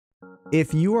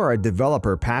If you are a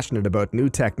developer passionate about new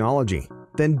technology,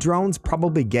 then drones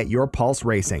probably get your pulse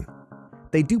racing.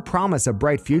 They do promise a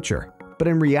bright future, but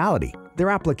in reality, their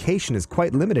application is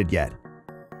quite limited yet.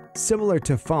 Similar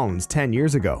to phones 10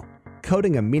 years ago,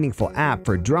 coding a meaningful app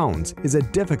for drones is a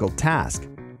difficult task.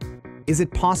 Is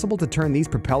it possible to turn these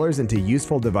propellers into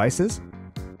useful devices?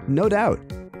 No doubt.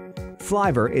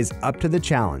 Flyver is up to the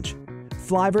challenge.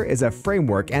 Flyver is a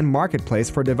framework and marketplace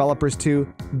for developers to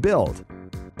build,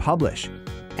 publish,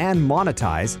 and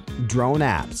monetize drone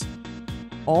apps.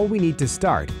 All we need to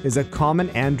start is a common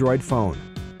Android phone.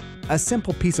 A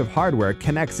simple piece of hardware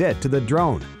connects it to the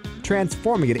drone,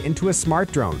 transforming it into a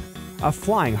SmartDrone, a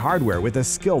flying hardware with a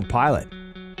skilled pilot.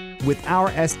 With our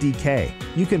SDK,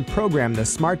 you can program the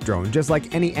SmartDrone just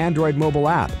like any Android mobile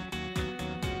app.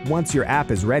 Once your app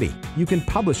is ready, you can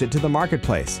publish it to the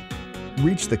marketplace,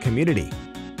 reach the community,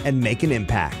 and make an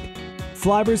impact.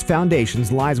 Flyver's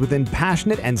foundations lies within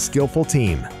passionate and skillful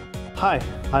team. Hi,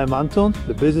 I'm Anton,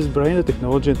 the business brain and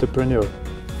technology entrepreneur.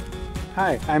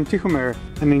 Hi, I'm Tihomir,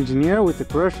 an engineer with a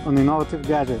crush on innovative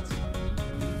gadgets.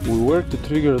 We work to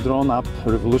trigger a drone app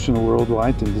revolution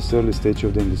worldwide in this early stage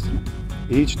of the industry.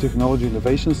 Each technology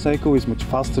innovation cycle is much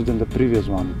faster than the previous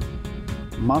one.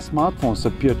 Mass smartphones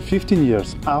appeared 15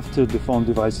 years after the phone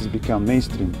devices became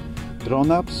mainstream. Drone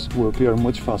apps will appear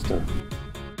much faster.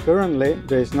 Currently,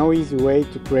 there is no easy way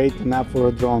to create an app for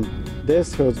a drone.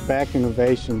 This holds back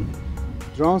innovation.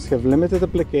 Drones have limited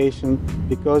application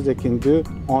because they can do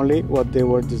only what they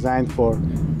were designed for.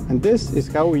 And this is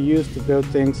how we used to build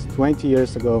things 20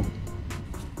 years ago.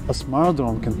 A smart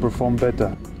drone can perform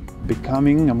better,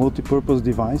 becoming a multi-purpose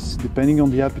device depending on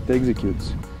the app it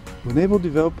executes. We enable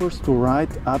developers to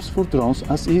write apps for drones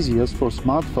as easy as for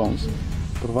smartphones,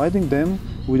 providing them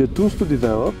with the tools to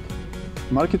develop,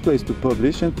 marketplace to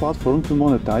publish, and platform to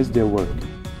monetize their work.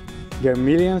 There are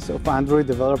millions of Android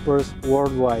developers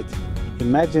worldwide.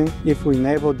 Imagine if we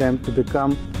enable them to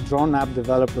become drone app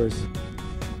developers.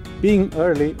 Being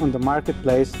early on the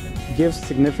marketplace gives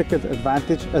significant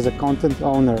advantage as a content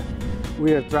owner.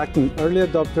 We are attracting early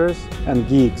adopters and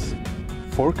geeks.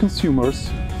 For consumers,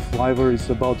 Flyver is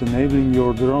about enabling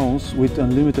your drones with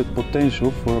unlimited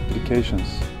potential for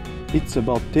applications. It's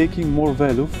about taking more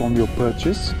value from your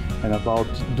purchase and about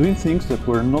doing things that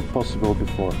were not possible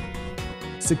before.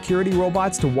 Security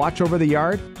robots to watch over the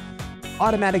yard?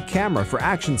 Automatic camera for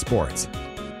action sports?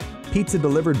 Pizza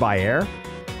delivered by air?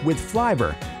 With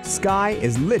Flyver, sky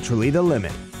is literally the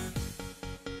limit.